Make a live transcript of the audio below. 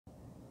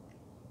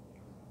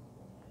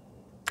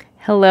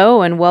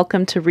Hello and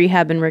welcome to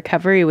Rehab and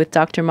Recovery with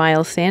Dr.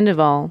 Miles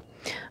Sandoval.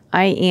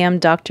 I am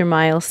Dr.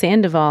 Miles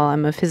Sandoval.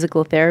 I'm a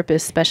physical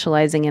therapist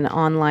specializing in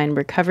online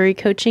recovery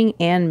coaching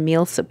and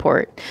meal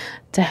support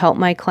to help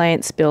my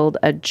clients build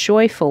a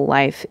joyful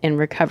life in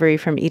recovery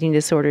from eating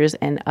disorders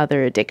and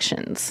other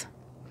addictions.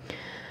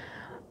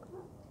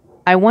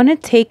 I want to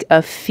take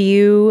a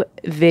few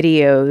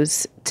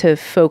videos to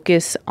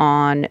focus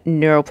on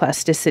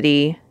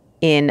neuroplasticity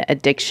in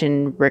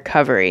addiction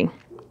recovery.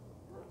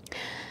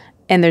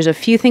 And there's a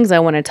few things I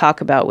want to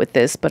talk about with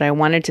this, but I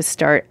wanted to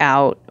start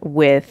out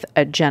with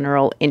a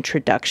general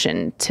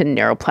introduction to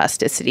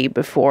neuroplasticity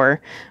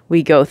before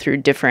we go through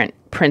different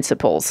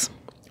principles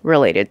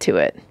related to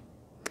it.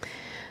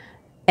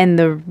 And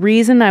the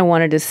reason I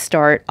wanted to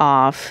start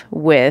off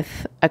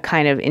with a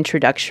kind of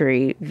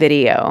introductory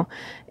video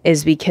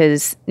is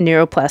because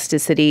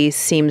neuroplasticity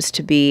seems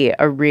to be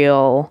a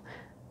real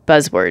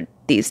buzzword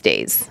these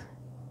days.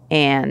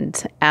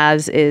 And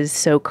as is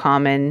so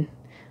common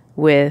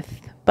with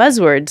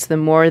buzzwords, the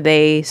more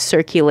they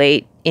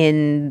circulate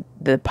in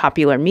the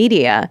popular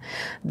media,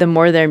 the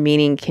more their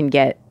meaning can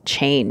get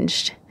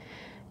changed.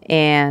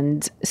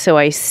 And so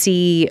I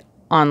see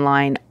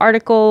online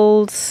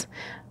articles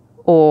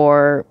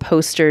or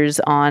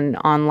posters on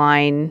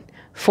online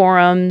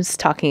forums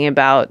talking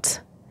about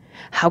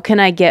how can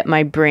I get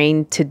my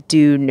brain to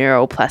do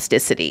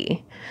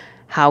neuroplasticity?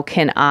 How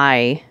can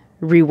I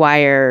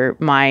rewire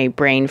my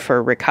brain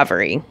for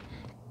recovery?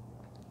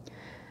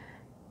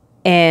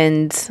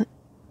 And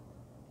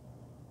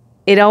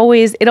it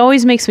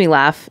always makes me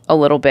laugh a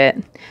little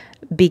bit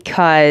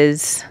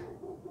because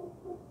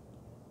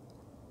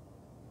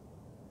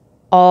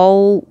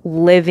all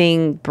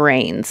living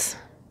brains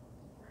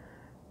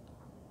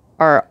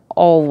are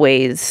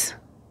always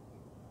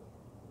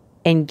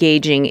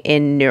engaging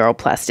in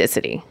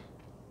neuroplasticity.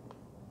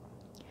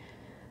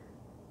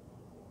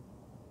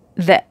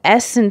 The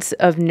essence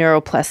of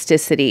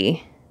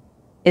neuroplasticity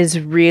is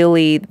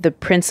really the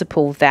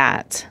principle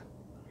that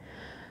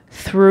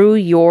through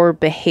your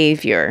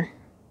behavior,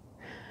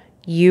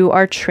 you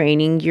are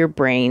training your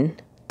brain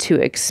to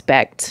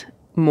expect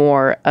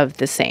more of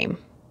the same.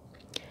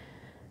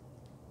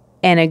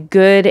 And a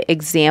good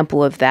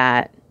example of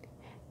that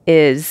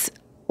is,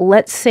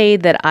 let's say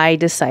that I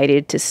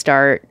decided to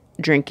start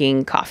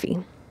drinking coffee.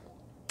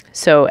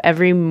 So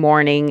every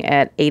morning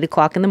at 8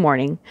 o'clock in the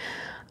morning,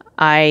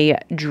 I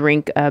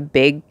drink a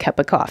big cup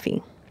of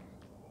coffee.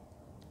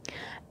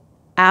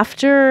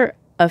 After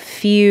a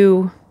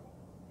few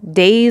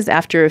days,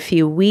 after a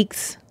few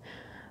weeks,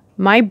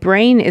 my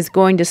brain is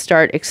going to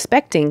start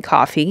expecting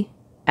coffee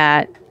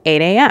at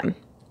 8 a.m.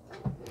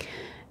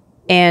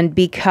 And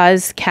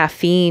because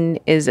caffeine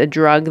is a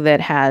drug that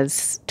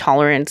has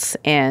tolerance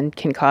and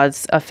can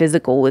cause a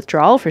physical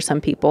withdrawal for some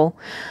people,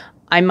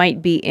 I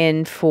might be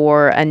in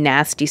for a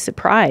nasty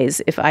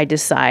surprise if I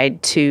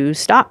decide to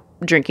stop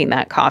drinking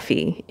that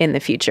coffee in the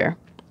future,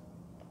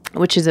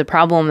 which is a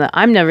problem that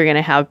I'm never going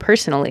to have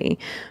personally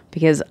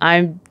because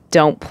I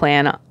don't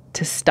plan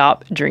to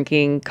stop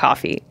drinking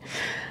coffee.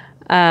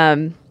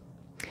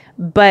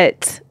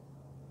 But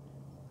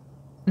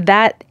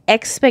that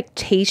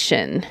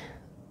expectation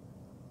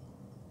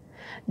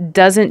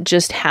doesn't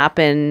just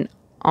happen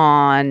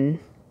on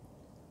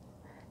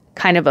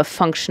kind of a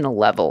functional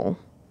level.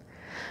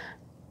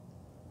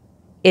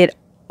 It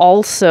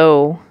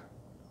also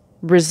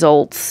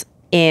results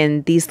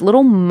in these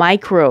little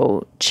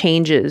micro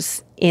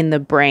changes in the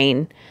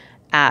brain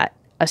at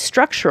a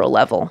structural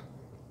level.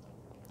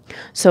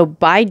 So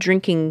by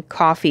drinking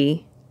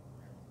coffee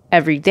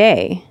every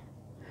day,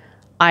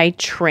 I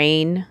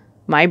train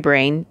my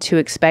brain to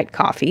expect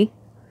coffee,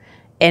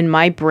 and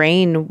my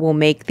brain will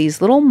make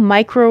these little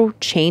micro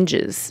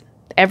changes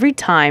every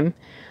time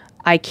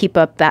I keep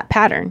up that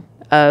pattern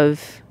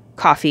of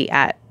coffee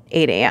at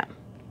 8 a.m.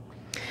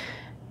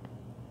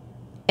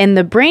 And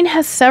the brain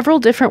has several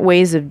different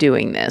ways of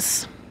doing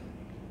this.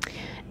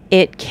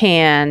 It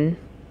can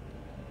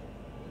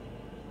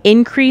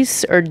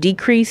increase or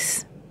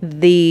decrease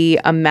the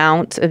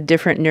amount of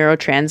different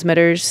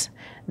neurotransmitters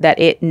that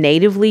it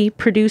natively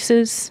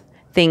produces,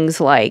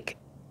 things like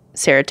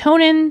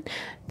serotonin,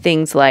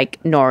 things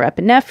like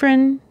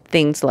norepinephrine,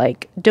 things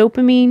like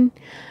dopamine,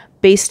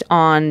 based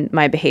on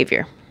my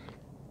behavior.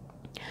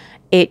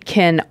 It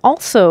can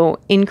also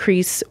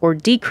increase or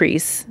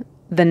decrease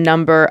the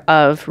number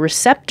of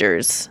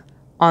receptors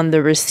on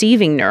the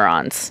receiving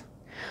neurons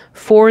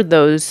for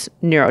those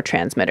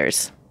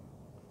neurotransmitters.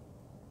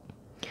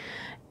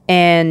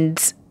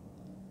 And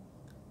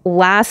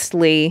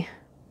lastly,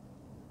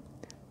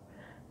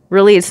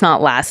 really it's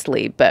not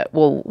lastly, but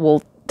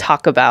we'll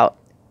talk about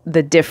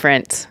the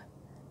different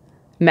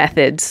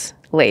methods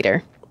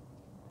later.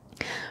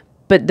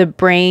 But the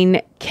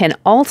brain can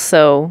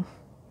also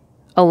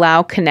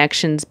allow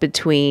connections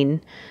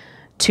between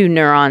two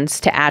neurons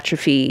to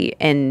atrophy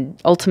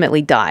and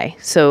ultimately die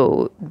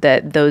so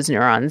that those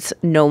neurons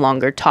no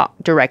longer talk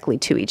directly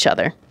to each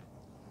other.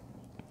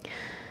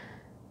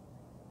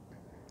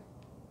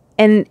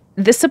 And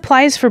this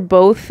applies for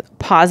both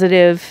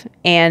positive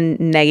and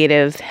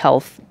negative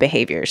health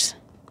behaviors.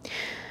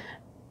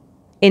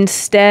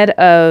 Instead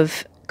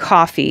of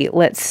coffee,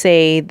 let's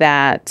say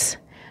that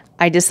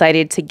I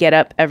decided to get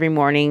up every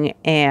morning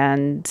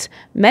and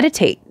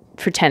meditate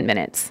for 10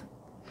 minutes.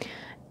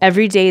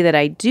 Every day that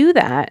I do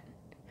that,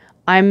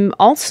 I'm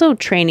also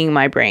training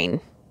my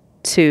brain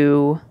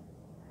to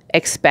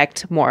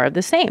expect more of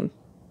the same.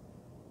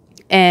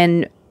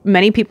 And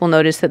many people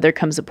notice that there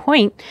comes a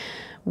point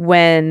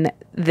when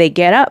they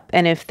get up,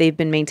 and if they've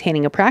been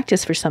maintaining a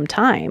practice for some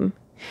time,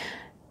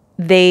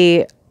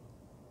 they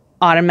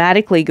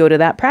automatically go to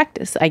that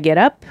practice. I get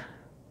up,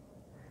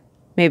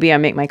 maybe I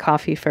make my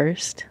coffee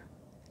first,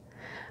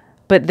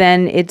 but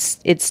then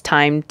it's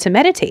time to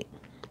meditate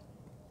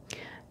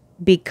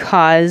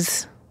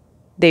because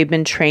they've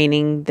been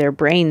training their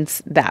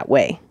brains that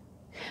way,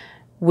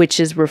 which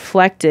is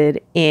reflected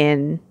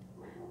in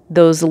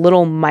those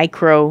little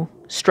micro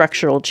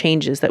structural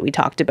changes that we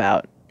talked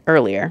about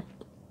earlier.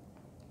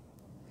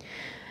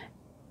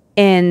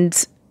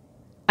 And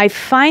I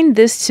find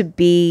this to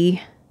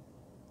be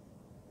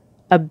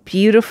a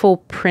beautiful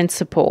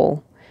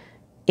principle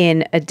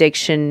in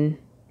addiction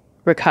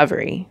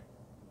recovery,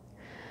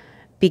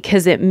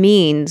 because it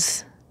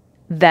means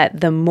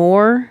that the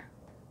more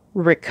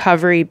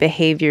recovery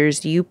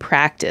behaviors you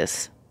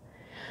practice,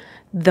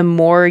 the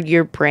more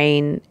your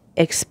brain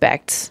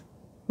expects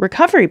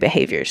recovery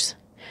behaviors.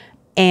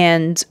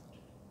 And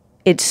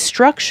its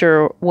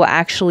structure will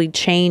actually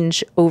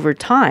change over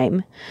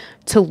time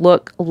to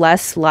look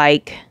less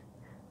like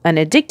an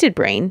addicted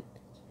brain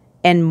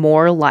and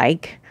more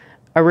like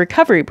a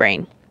recovery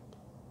brain.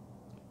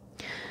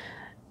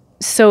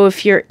 So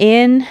if you're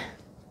in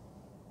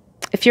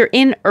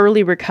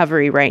early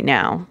recovery right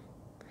now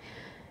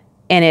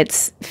and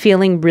it's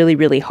feeling really,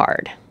 really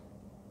hard,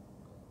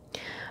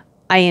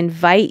 I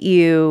invite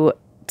you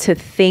to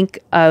think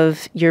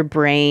of your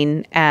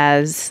brain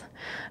as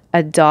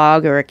a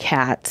dog or a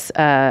cat,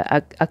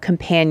 a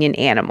companion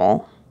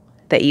animal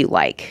that you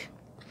like.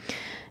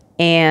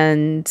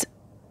 And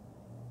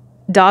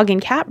dog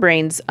and cat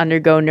brains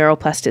undergo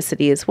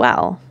neuroplasticity as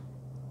well.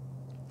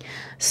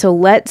 So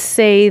let's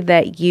say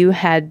that you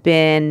had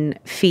been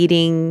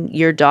feeding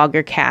your dog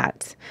or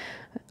cat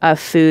a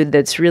food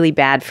that's really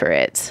bad for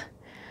it,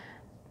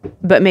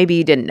 but maybe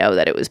you didn't know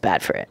that it was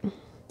bad for it.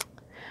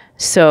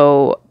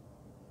 So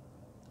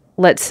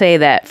let's say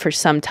that for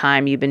some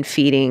time you've been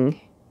feeding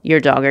your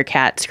dog or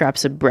cat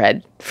scraps of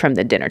bread from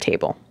the dinner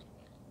table,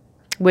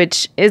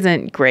 which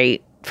isn't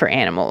great for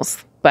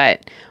animals,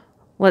 but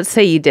let's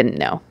say you didn't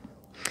know.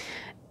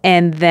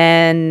 And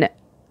then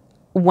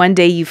one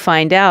day you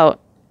find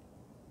out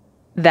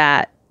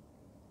that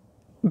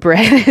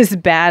bread is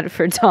bad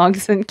for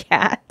dogs and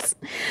cats.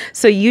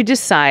 So you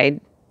decide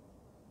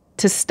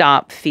to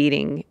stop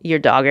feeding your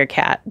dog or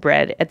cat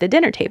bread at the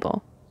dinner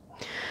table.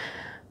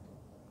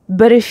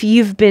 But if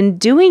you've been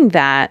doing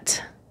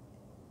that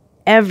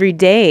every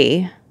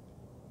day,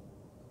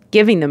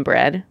 giving them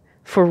bread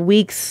for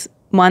weeks,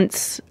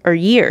 months, or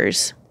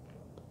years,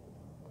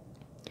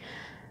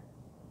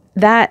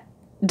 that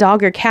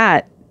dog or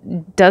cat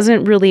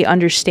doesn't really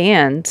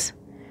understand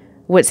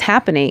what's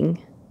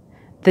happening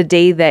the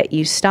day that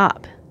you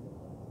stop.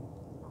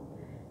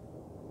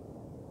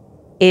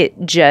 It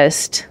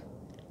just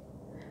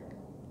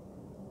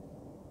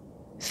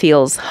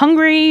feels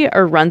hungry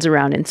or runs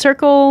around in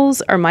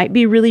circles or might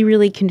be really,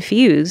 really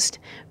confused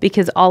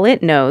because all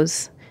it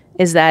knows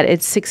is that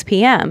it's 6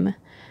 p.m.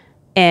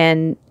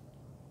 and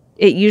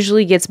it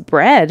usually gets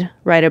bread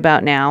right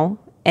about now,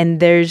 and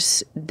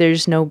there's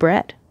no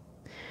bread.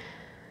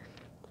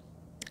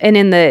 And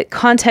in the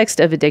context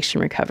of addiction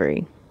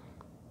recovery,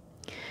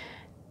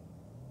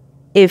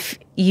 if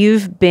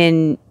you've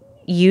been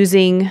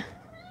using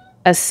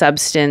a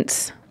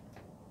substance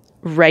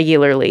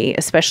regularly,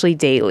 especially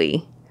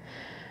daily,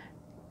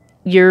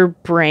 your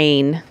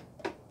brain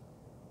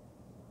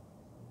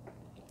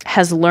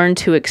has learned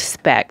to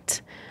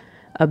expect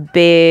a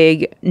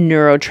big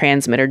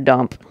neurotransmitter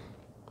dump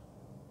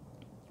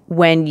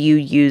when you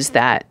use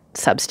that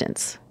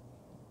substance.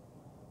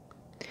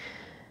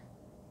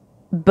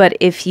 But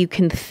if you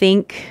can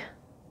think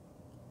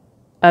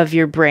of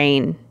your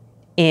brain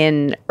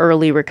in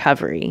early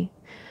recovery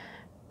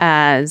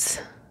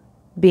as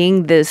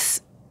being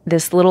this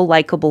little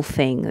likable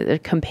thing, a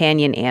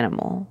companion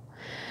animal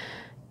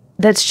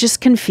that's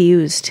just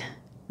confused,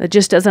 that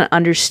just doesn't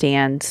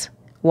understand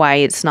why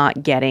it's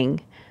not getting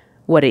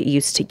what it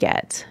used to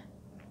get,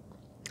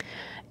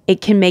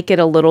 it can make it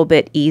a little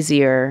bit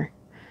easier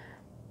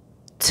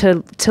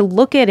to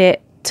look at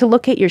it, to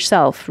look at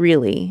yourself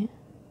really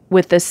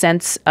with a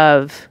sense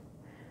of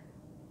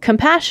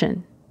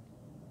compassion,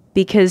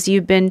 because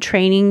you've been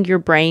training your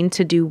brain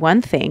to do one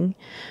thing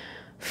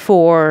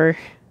for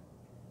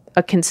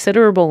a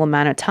considerable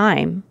amount of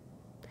time,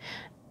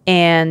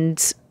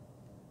 and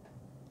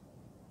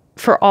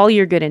for all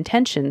your good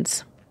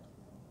intentions,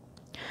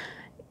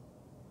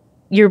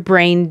 your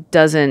brain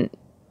doesn't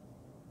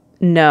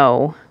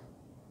know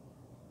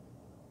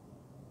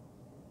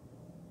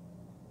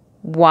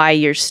why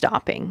you're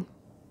stopping.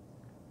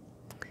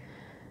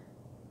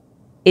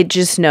 It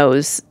just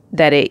knows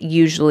that it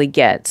usually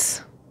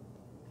gets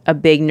a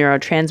big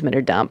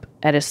neurotransmitter dump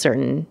at a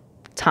certain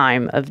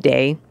time of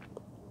day,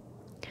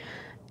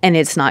 and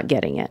it's not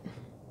getting it.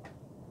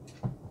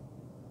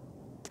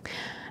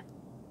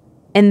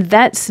 And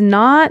that's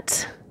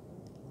not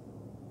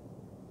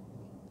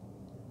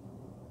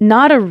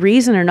a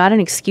reason or not an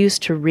excuse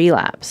to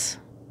relapse.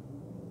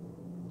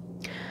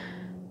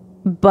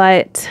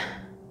 But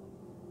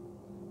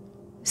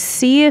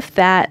see if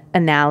that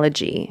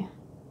analogy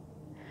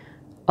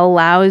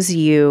allows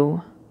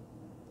you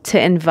to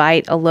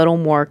invite a little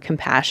more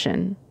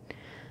compassion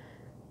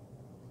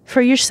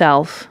for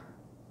yourself,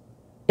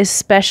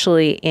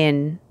 especially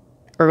in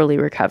early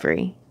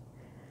recovery.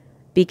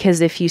 Because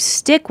if you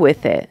stick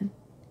with it,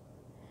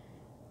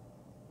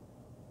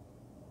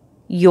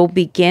 you'll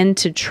begin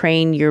to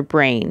train your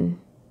brain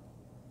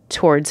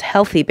towards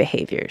healthy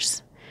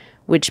behaviors,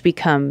 which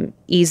become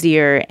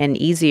easier and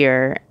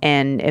easier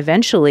and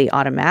eventually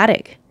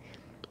automatic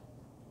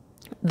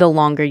the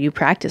longer you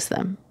practice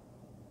them.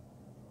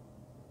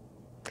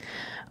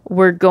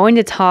 We're going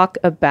to talk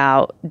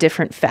about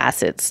different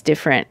facets,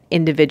 different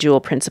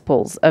individual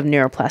principles of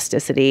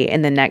neuroplasticity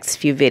in the next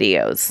few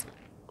videos.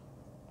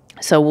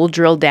 So we'll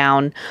drill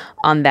down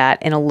on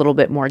that in a little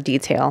bit more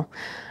detail.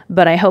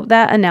 But I hope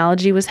that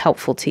analogy was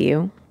helpful to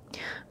you.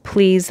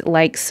 Please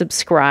like,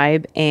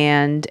 subscribe,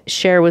 and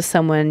share with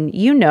someone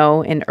you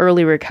know in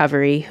early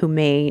recovery who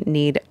may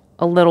need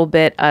a little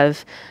bit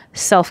of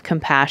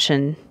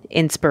self-compassion,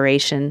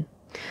 inspiration.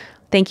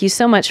 Thank you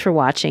so much for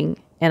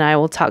watching, and I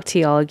will talk to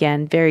you all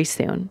again very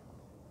soon.